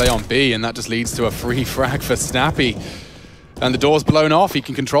play on B, and that just leads to a free frag for Snappy. And the door's blown off. He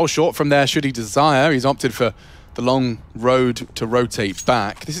can control short from there should he desire. He's opted for the long road to rotate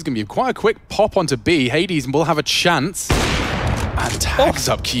back. This is going to be quite a quick pop onto B. Hades will have a chance. And tags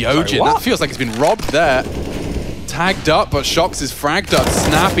up Kyojin. Sorry, that feels like he's been robbed there. Tagged up, but Shox is fragged up.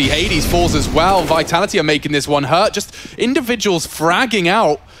 Snappy. Hades falls as well. Vitality are making this one hurt. Just individuals fragging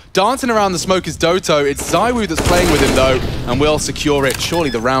out. Dancing around the smoke is Doto. It's ZywOo that's playing with him, though, and will secure it. Surely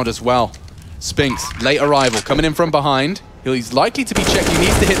the round as well. Spinks, late arrival, coming in from behind. He's likely to be checked. He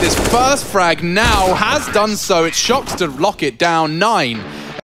needs to hit this first frag now. Has done so. It's Shox to lock it down. 9.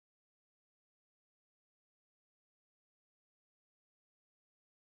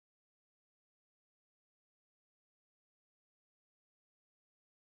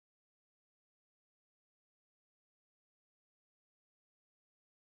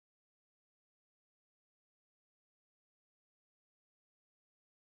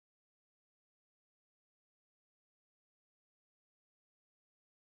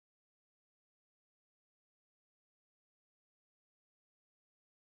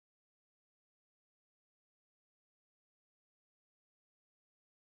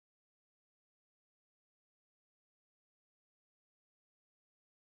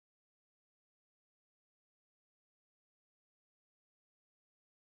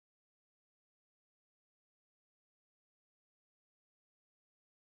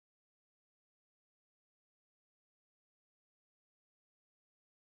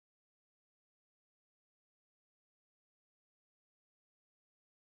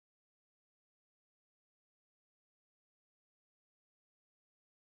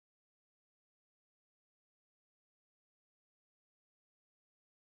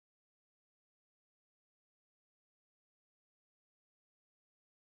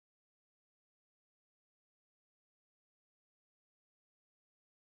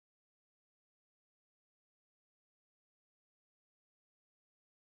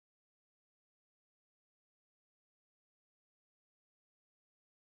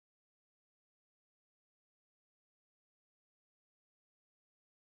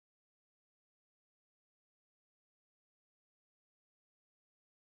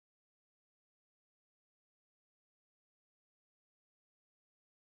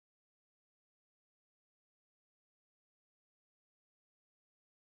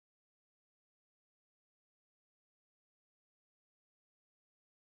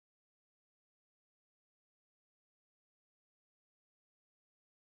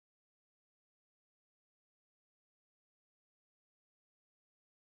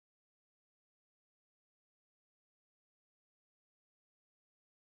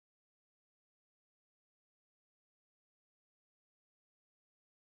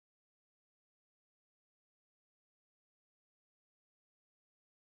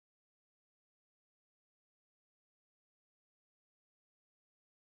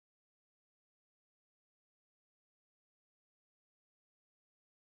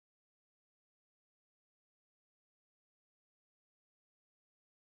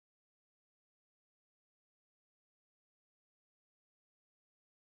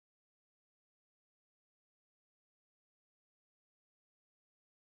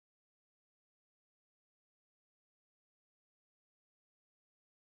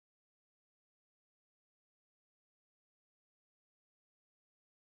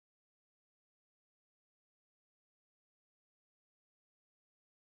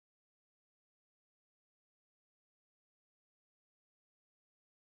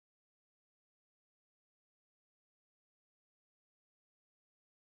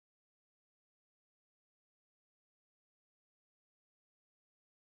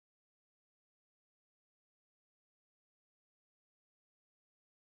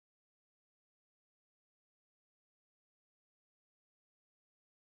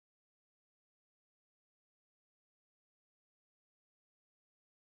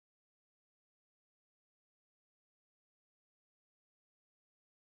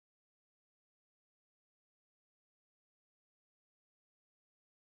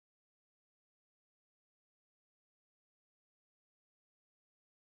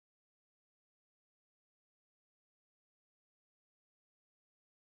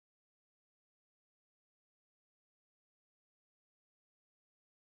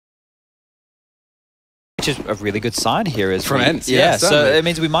 Which is a really good sign here. As From ENCE, yeah, certainly. so it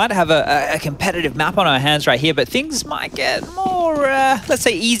means we might have a competitive map on our hands right here, but things might get more, let's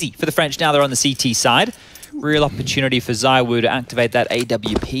say, easy for the French now they're on the CT side. Real opportunity for ZywOo to activate that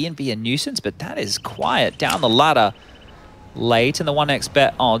AWP and be a nuisance, but that is quiet down the ladder late, and the 1x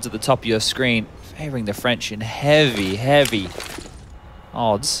bet odds at the top of your screen favoring the French in heavy, heavy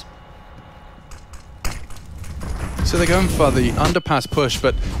odds. So they're going for the underpass push,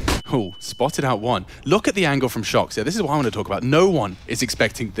 but spotted out one. Look at the angle from Shox. Yeah, this is what I want to talk about. No one is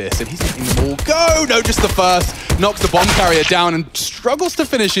expecting this, and he's letting them all go. No, just the first. Knocks the bomb carrier down and struggles to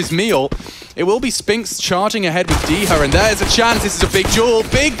finish his meal. It will be Spinks charging ahead with Deha, and there's a chance. This is a big duel.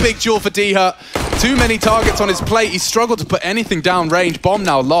 Big duel for Deha. Too many targets on his plate. He struggled to put anything down range. Bomb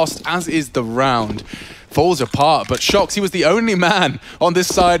now lost, as is the round. Falls apart, but Shox, he was the only man on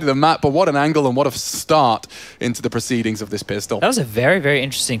this side of the map, but what an angle and what a start into the proceedings of this pistol. That was a very, very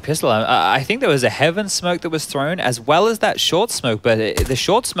interesting pistol. I think there was a heaven smoke that was thrown, as well as that short smoke, but the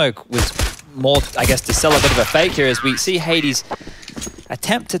short smoke was more, I guess, to sell a bit of a fake here, as we see Hades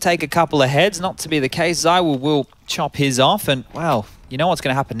attempt to take a couple of heads. Not to be the case. ZywOo will chop his off, and, well, you know what's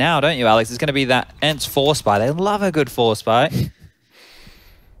going to happen now, don't you, Alex? It's going to be that ENCE force buy. They love a good force buy.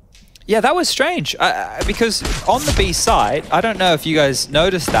 Yeah, that was strange, because on the B side, I don't know if you guys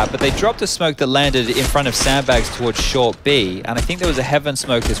noticed that, but they dropped a smoke that landed in front of sandbags towards short B, and I think there was a heaven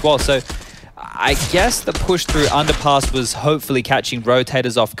smoke as well. So I guess the push through underpass was hopefully catching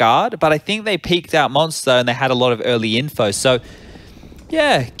rotators off guard, but I think they peeked out Monster and they had a lot of early info. So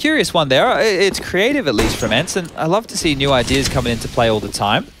yeah, curious one there. It's creative, at least, from ENCE, and I love to see new ideas coming into play all the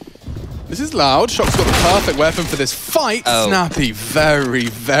time. This is loud. Shox got the perfect weapon for this fight. Oh. Snappy, very,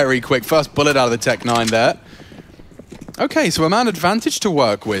 very quick. First bullet out of the Tech 9 there. Okay, so a man advantage to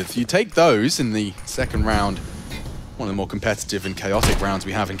work with. You take those in the second round. One of the more competitive and chaotic rounds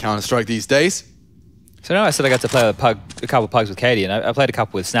we have in Counter-Strike these days. So now I said I got to play a couple of pugs with Katie, and I played a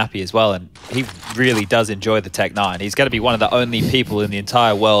couple with Snappy as well, and he really does enjoy the Tech 9. He's got to be one of the only people in the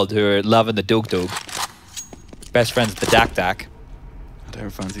entire world who are loving the Dug Dug. Best friends with the Dak Dak. I don't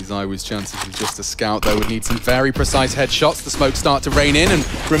fancy ZywOo's chances with just a scout, though. Would need some very precise headshots. The smoke start to rain in and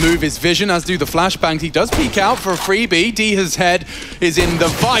remove his vision, as do the flashbangs. He does peek out for a freebie. Deha's head is in the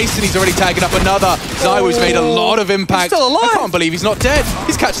vice, and he's already tagging up another. ZywOo's made a lot of impact. He's still alive. I can't believe he's not dead.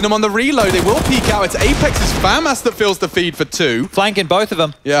 He's catching them on the reload. They will peek out. It's Apex's FAMAS that fills the feed for two. Flanking both of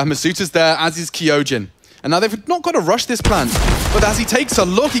them. Yeah, Masuta's there, as is Kyojin. And now they've not got to rush this plant. But as he takes a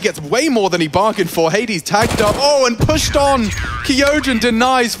look, he gets way more than he bargained for. Hades tagged up. Oh, and pushed on. Kyojin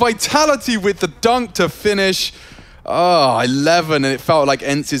denies. Vitality with the dunk to finish. Oh, 11, and it felt like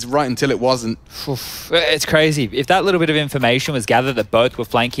ENCE's right until it wasn't. It's crazy. If that little bit of information was gathered that both were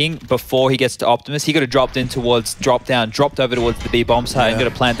flanking before he gets to Optimus, he could have dropped in towards dropped over towards the B bomb site and got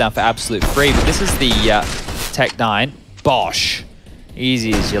a plant down for absolute free. But this is the Tech 9. Bosh.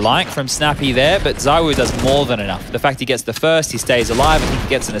 Easy as you like from Snappy there, but ZywOo does more than enough. The fact he gets the first, he stays alive, I think he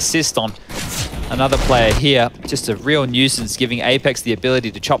gets an assist on another player here. Just a real nuisance, giving Apex the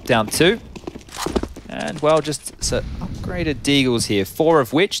ability to chop down two. And, well, just so upgraded Deagles here, 4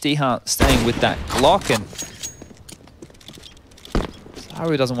 of which Deha staying with that Glock, and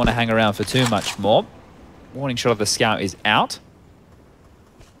ZywOo doesn't want to hang around for too much more. Warning shot of the scout is out.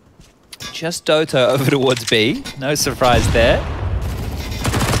 Just Doto over towards B. No surprise there.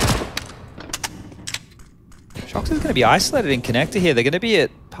 Shox is going to be isolated in connector here. They're going to be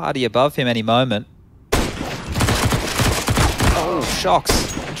at party above him any moment. Oh,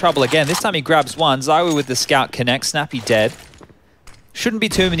 Shox in trouble again. This time he grabs one. ZywOo with the scout connect. Snappy dead. Shouldn't be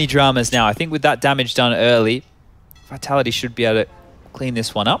too many dramas now. I think with that damage done early, Vitality should be able to clean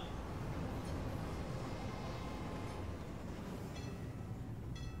this one up.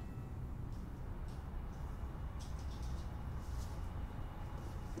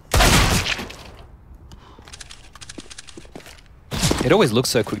 It always looks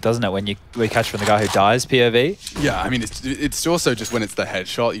so quick, doesn't it, when you catch from the guy who dies, POV? Yeah, I mean, it's also just when it's the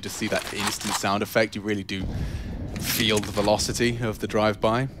headshot, you just see that instant sound effect. You really do feel the velocity of the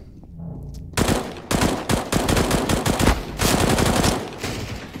drive-by.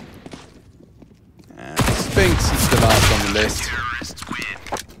 And Spinks is the last on the list.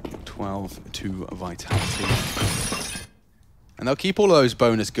 12 to Vitality. And they'll keep all those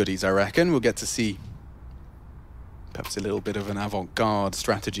bonus goodies, I reckon. We'll get to see perhaps a little bit of an avant-garde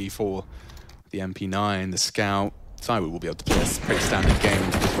strategy for the MP9, the Scout. ZywOo will be able to play a pretty standard game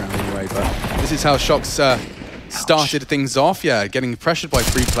into this round anyway, but this is how Shox started things off. Yeah, getting pressured by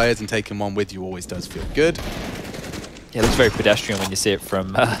 3 players and taking one with you always does feel good. Yeah, it looks very pedestrian when you see it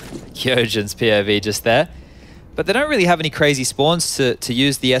from Kyojin's POV just there. But they don't really have any crazy spawns to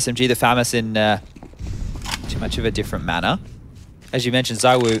use the SMG, the FAMAS, in too much of a different manner. As you mentioned,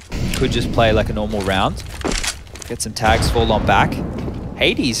 ZywOo could just play like a normal round. Get some tags, fall on back.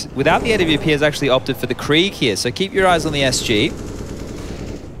 Hades, without the AWP, has actually opted for the Krieg here, so keep your eyes on the SG.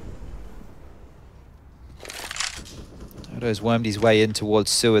 Dodo's wormed his way in towards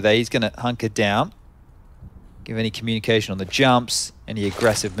Sewer there. He's going to hunker down. Give any communication on the jumps, any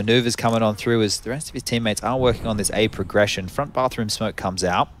aggressive maneuvers coming on through as the rest of his teammates are working on this A progression. Front bathroom smoke comes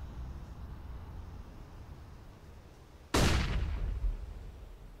out.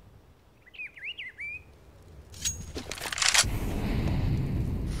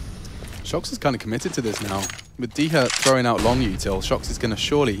 Shox is kind of committed to this now. With Diha throwing out long util, Shox is going to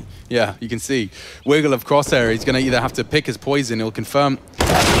surely, yeah, you can see, wiggle of crosshair. He's going to either have to pick his poison, he'll confirm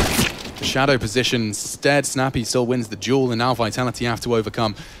the shadow position. Instead, Snappy still wins the duel, and now Vitality have to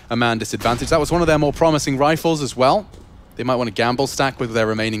overcome a man disadvantage. That was one of their more promising rifles as well. They might want to gamble stack with their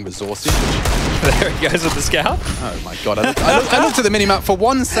remaining resources. There he goes with the scout. Oh my god, I looked at the minimap for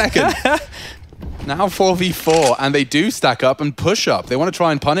 1 second. Now 4v4, and they do stack up and push up. They want to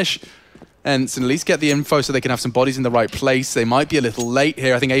try and punish ENCE and at least get the info so they can have some bodies in the right place. They might be a little late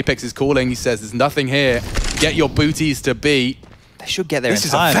here. I think Apex is calling. He says, there's nothing here. Get your booties to B. They should get there in time. This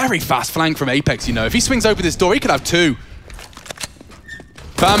is a very fast flank from Apex, you know. If he swings open this door, he could have two.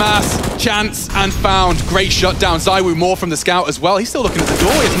 Famas, chance, and found. Great shutdown. ZywOo more from the scout as well. He's still looking at the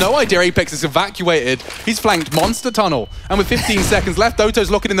door. He has no idea Apex is evacuated. He's flanked Monster Tunnel. And with 15 seconds left,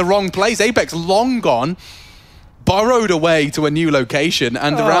 Doto's looking in the wrong place. Apex long gone. Burrowed away to a new location,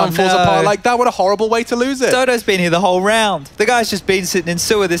 and the round falls apart like that. What a horrible way to lose it. Dodo's been here the whole round. The guy's just been sitting in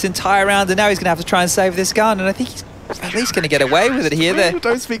Sewer this entire round, and now he's going to have to try and save this gun, and I think he's at least going to get away with it here.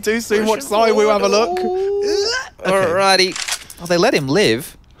 Don't speak too soon. Watch ZywOo have a look. Alrighty. Well, they let him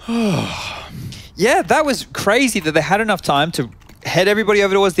live. Yeah, that was crazy that they had enough time to head everybody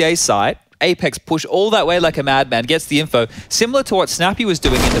over towards the A site. Apex push all that way like a madman, gets the info, similar to what Snappy was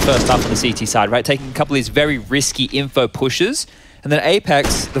doing in the first half on the CT side, right? Taking a couple of these very risky info pushes, and then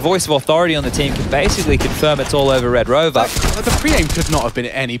Apex, the voice of authority on the team, can basically confirm it's all over Red Rover. The pre-aim could not have been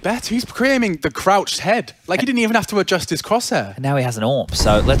any better. He's pre-aiming the crouched head. Like, he didn't even have to adjust his crosshair. And now he has an AWP,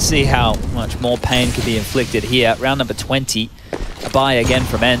 so let's see how much more pain could be inflicted here. Round number 20, a buy again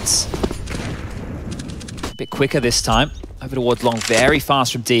from ENCE. A bit quicker this time. Over towards long, very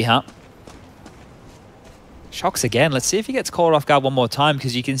fast from Diha. Shox again. Let's see if he gets caught off guard one more time,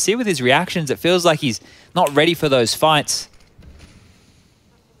 because you can see with his reactions, it feels like he's not ready for those fights.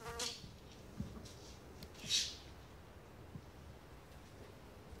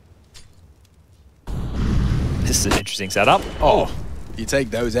 This is an interesting setup. Oh, you take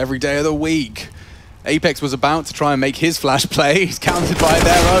those every day of the week. Apex was about to try and make his flash play. He's countered by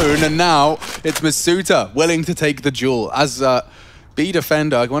their own, and now it's Masuta willing to take the duel. As B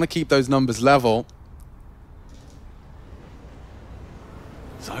defender, I want to keep those numbers level.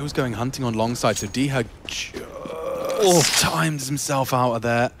 So I was going hunting on long side, so Diha just times himself out of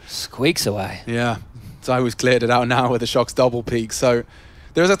there. Squeaks away. Yeah, ZywOo's cleared it out now with a Shox double peak. So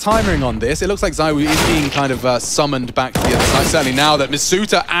there's a timering on this. It looks like ZywOo is being kind of summoned back to the other side. Certainly now that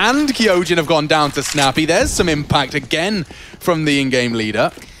Masuta and Kyojin have gone down to Snappy, there's some impact again from the in-game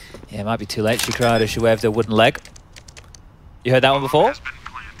leader. Yeah, it might be too late. She cried as she waved her wooden leg. You heard that one before? Is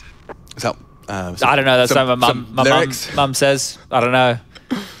that, I don't know. That's what my mum says. I don't know.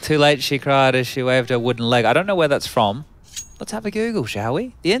 Too late, she cried as she waved her wooden leg. I don't know where that's from. Let's have a Google, shall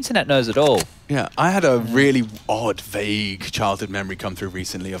we? The internet knows it all. Yeah, I had a really odd, vague childhood memory come through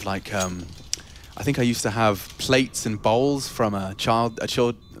recently of like, I think I used to have plates and bowls from a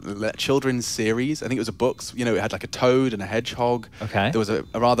children's series. I think it was a book. You know, it had like a toad and a hedgehog. Okay. There was a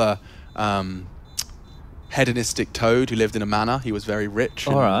rather hedonistic toad who lived in a manor. He was very rich.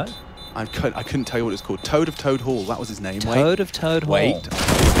 All right. I couldn't tell you what it was called. Toad of Toad Hall, that was his name. Toad of Toad Hall. Wait.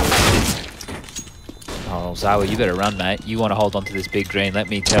 Oh, ZywOo, you better run, mate. You want to hold on to this big green, let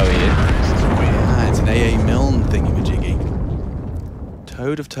me tell you. Yeah, it's an AA Milne thingamajiggy.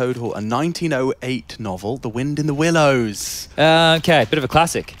 Toad of Toad Hall, a 1908 novel, The Wind in the Willows. Okay, bit of a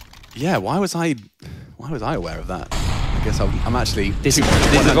classic. Yeah, why was I aware of that? I guess I'm actually This is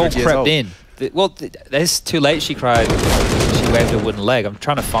all crept in. Well, there's Too Late, she cried. She waved her wooden leg. I'm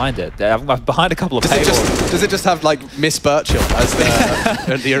trying to find it. I'm behind a couple of paywalls. Does it just have like Miss Birchill as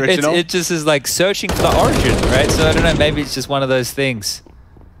the original? It just is like searching for the origin, right? So I don't know, maybe it's just one of those things.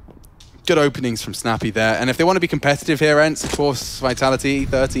 Good openings from Snappy there. And if they want to be competitive here, ENCE, of course, Vitality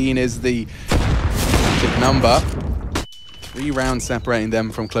 13 is the magic number. 3 rounds separating them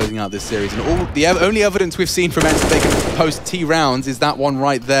from closing out this series. And the only evidence we've seen from ENCE that they can post T rounds is that one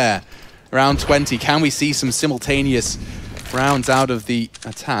right there. Round 20. Can we see some simultaneous rounds out of the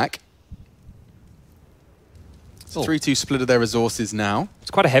attack? It's a 3-2 split of their resources now.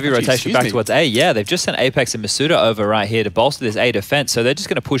 It's quite a heavy rotation back towards A. Yeah, they've just sent Apex and Masuda over right here to bolster this A defense, so they're just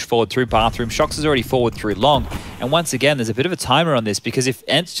going to push forward through Bathroom. Shox is already forward through Long. And once again, there's a bit of a timer on this, because if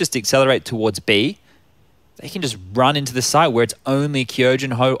ENCE just accelerate towards B, they can just run into the site where it's only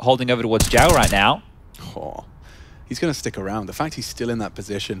Kyojin holding over towards Jail right now. Oh, he's going to stick around. The fact he's still in that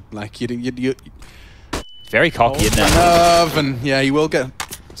position, like you very cocky, isn't it? Nerve, and yeah, he will get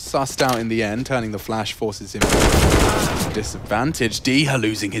sussed out in the end. Turning the flash forces him to disadvantage. Diha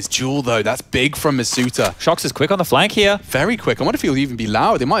losing his jewel though. That's big from Masuta. Shox is quick on the flank here. Very quick. I wonder if he'll even be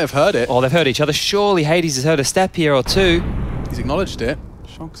loud. They might have heard it. Oh, they've heard each other. Surely Hades has heard a step here or two. He's acknowledged it.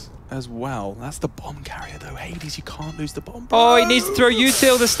 Shox as well. That's the bomb carrier though. Hades, you can't lose the bomb. Oh, he needs to throw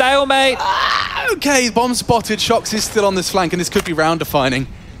util the stalemate. Okay, bomb spotted. Shox is still on this flank, and this could be round defining.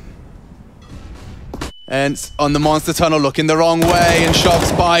 And on the monster tunnel, looking the wrong way, and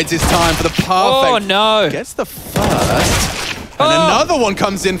Shox bides his time for the perfect. Oh no! Gets the first, and another one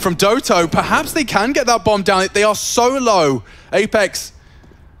comes in from Doto. Perhaps they can get that bomb down. They are so low. Apex,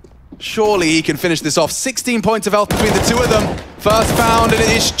 surely he can finish this off. 16 points of health between the two of them. First found, and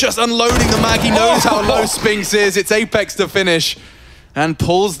it is just unloading the mag. He knows how low Spinks is. It's Apex to finish, and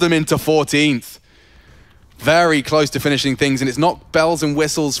pulls them into 14th. Very close to finishing things, and it's not bells and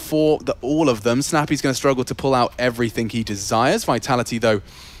whistles for all of them. Snappy's going to struggle to pull out everything he desires. Vitality, though,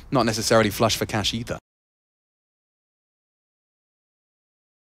 not necessarily flush for cash either.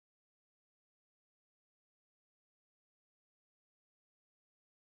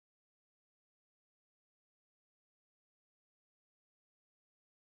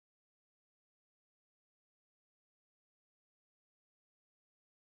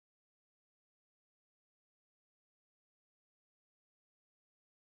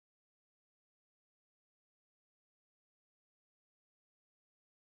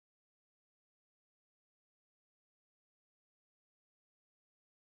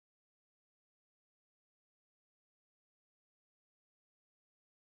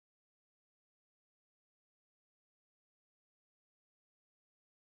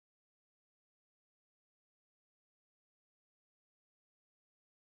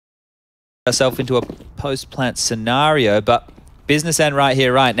 Ourselves into a post-plant scenario, but business end right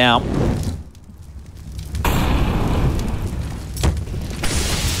here, right now.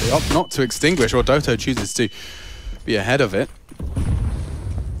 They opt not to extinguish, or Doto chooses to be ahead of it.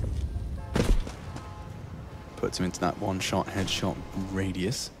 Puts him into that one-shot headshot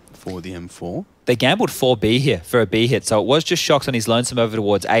radius for the M4. They gambled 4B here for a B hit, so it was just Shox on his lonesome over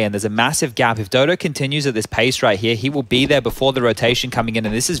towards A, and there's a massive gap. If Doto continues at this pace right here, he will be there before the rotation coming in,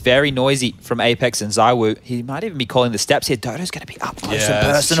 and this is very noisy from Apex and ZywOo. He might even be calling the steps here. Doto's going to be up close and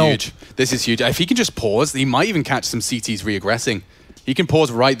personal. This is huge. If he can just pause, he might even catch some CTs reaggressing. He can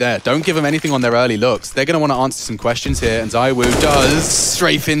pause right there. Don't give him anything on their early looks. They're going to want to answer some questions here, and ZywOo does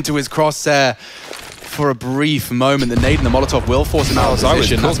strafe into his crosshair. For a brief moment, the nade and the Molotov will force him out of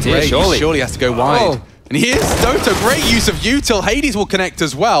position. That's great. He surely has to go wide. And here's Doto. Great use of util. Hades will connect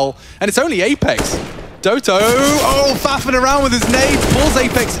as well. And it's only Apex. Doto, faffing around with his nade. Pulls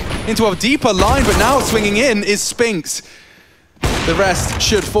Apex into a deeper line, but now swinging in is Spinks. The rest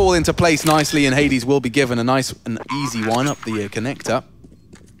should fall into place nicely, and Hades will be given a nice and easy one up the connector.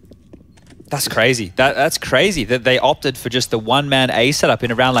 That's crazy. That's crazy that they opted for just the one-man A setup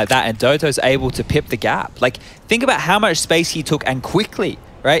in a round like that, and Doto's able to pip the gap. Like, think about how much space he took, and quickly,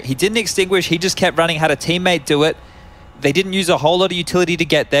 right? He didn't extinguish, he just kept running, had a teammate do it. They didn't use a whole lot of utility to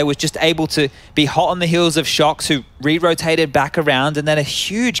get there, was just able to be hot on the heels of Shox, who re-rotated back around, and then a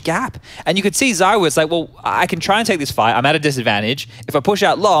huge gap. And you could see ZywOo, it's like, well, I can try and take this fight, I'm at a disadvantage. If I push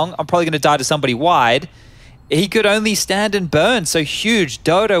out long, I'm probably going to die to somebody wide. He could only stand and burn, so huge.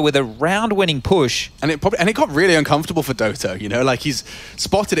 Doto with a round-winning push. And it got really uncomfortable for Doto, you know? Like, he's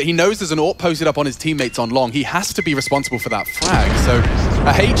spotted it. He knows there's an AWP posted up on his teammates on long. He has to be responsible for that frag. So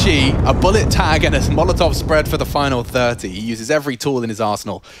a HE, a bullet tag, and a Molotov spread for the final 30. He uses every tool in his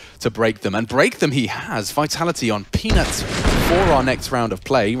arsenal to break them. And break them he has. Vitality on Peanuts for our next round of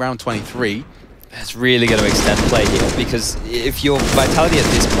play, round 23. That's really going to extend play here, because if you're Vitality at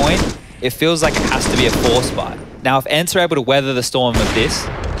this point, it feels like it has to be a force buy. Now, if ENCE are able to weather the storm of this,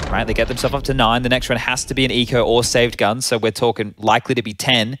 right, they get themselves up to 9. The next round has to be an eco or saved gun, so we're talking likely to be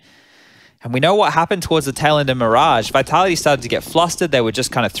 10. And we know what happened towards the tail end of Mirage. Vitality started to get flustered. They were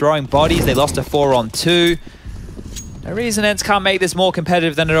just kind of throwing bodies. They lost a 4-on-2. No reason ENCE can't make this more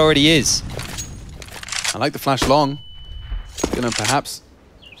competitive than it already is. I like the flash long. Gonna perhaps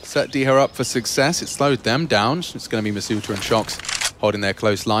set Diha up for success. It slowed them down. It's gonna be Masuta and Shox holding their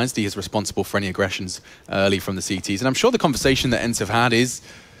close lines. D is responsible for any aggressions early from the CTs. And I'm sure the conversation that ENCE have had is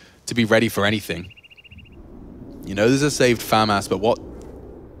to be ready for anything. You know there's a saved FAMAS, but what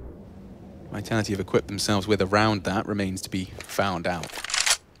Vitality have equipped themselves with around that remains to be found out.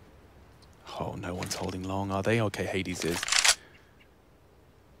 Oh, no one's holding long, are they? Okay, Hades is.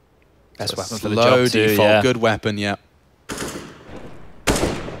 Best weapon for Slow the job too, default, yeah. good weapon, yeah.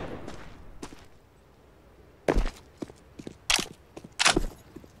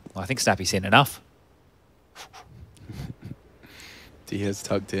 Well, I think Snappy's seen enough. Diaz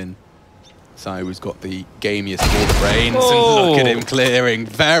tugged in. Saiwu's got the gamiest of all the brains, and look at him clearing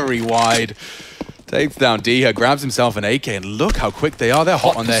very wide. Takes down Diha, grabs himself an AK, and look how quick they are. They're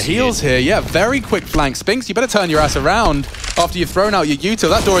hot on their heels here. Yeah, very quick flank. Spinks, you better turn your ass around after you've thrown out your Yuto.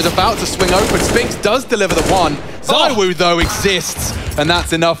 That door is about to swing open. Spinks does deliver the one. Saiwu, though, exists, and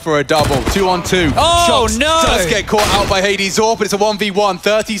that's enough for a double. 2 on 2. Oh, Shox no! does get caught out by Hades Zorp, but it's a 1v1.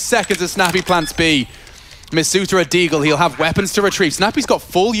 30 seconds as Snappy plants B. Misuta a Deagle. He'll have weapons to retrieve. Snappy's got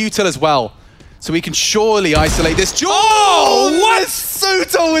full util as well, so he can surely isolate this. Oh, what?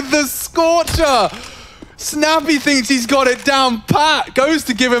 Misuta with the Scorcher! Snappy thinks he's got it down pat. Goes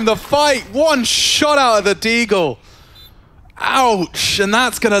to give him the fight. One shot out of the Deagle. Ouch, and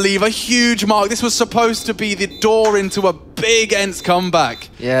that's going to leave a huge mark. This was supposed to be the door into a big ENCE comeback.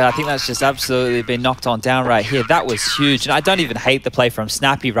 Yeah, I think that's just absolutely been knocked on down right here. That was huge, and I don't even hate the play from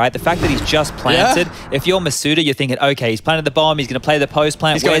Snappy, right? The fact that he's just planted. Yeah. If you're Masuda, you're thinking, okay, he's planted the bomb, he's going to play the post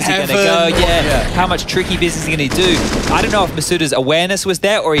plant. Where's he going to go? Yeah. How much tricky business is he going to do? I don't know if Masuda's awareness was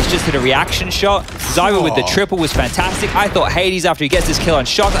there or he's just hit a reaction shot. Zyra with the triple was fantastic. I thought Hades, after he gets this kill on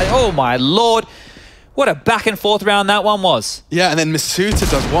Shox, oh my lord. What a back and forth round that one was. Yeah, and then Misuta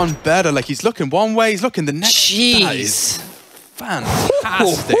does one better. Like, he's looking one way, he's looking the next. Jeez. That is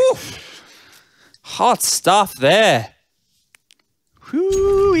fantastic. Hot stuff there.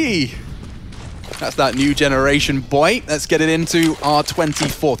 Whoo-wee. That's that new generation boy. Let's get it into our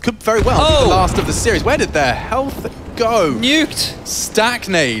 24th. Could very well be the last of the series. Where did their health go? Nuked. Stack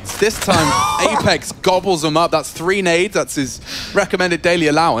nades. This time, Apex gobbles them up. That's 3 nades. That's his recommended daily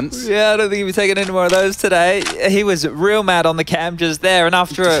allowance. Yeah, I don't think he'll be taking any more of those today. He was real mad on the cam just there. And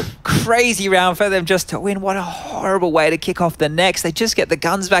after a crazy round for them just to win, what a horrible way to kick off the next. They just get the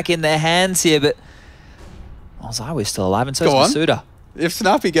guns back in their hands here. But Zyra's still alive, and so is Masuda. If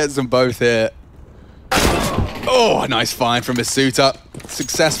Snappy gets them both here. Oh, a nice find from Misuta.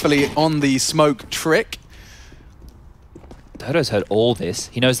 Successfully on the smoke trick. Dodo's heard all this.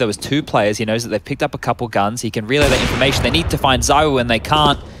 He knows there was 2 players. He knows that they've picked up a couple guns. He can relay that information. They need to find Zyra when they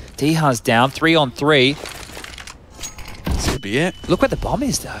can't. Diha's down, 3 on 3. This could be it. Look where the bomb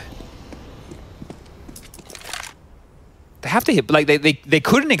is, though. They have to hit, like, they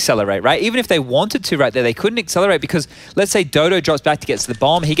couldn't accelerate, right? Even if they wanted to right there, they couldn't accelerate because, let's say Dodo drops back to get to the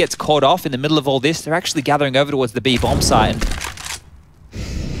bomb, he gets caught off in the middle of all this, they're actually gathering over towards the B bomb site. And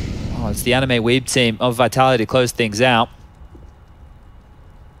oh, it's the anime weeb team of Vitality to close things out.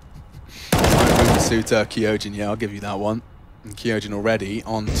 Misuta, Kyojin, yeah, I'll give you that one. And Kyojin already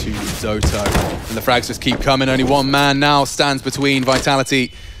on to Zoto. And the frags just keep coming, only one man now stands between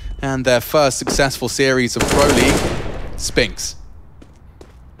Vitality and their first successful series of Pro League. Spinks.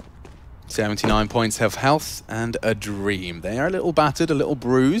 79 points of health and a dream. They are a little battered, a little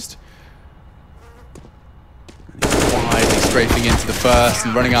bruised. And he's widely strafing into the first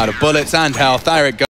and running out of bullets and health. There it goes.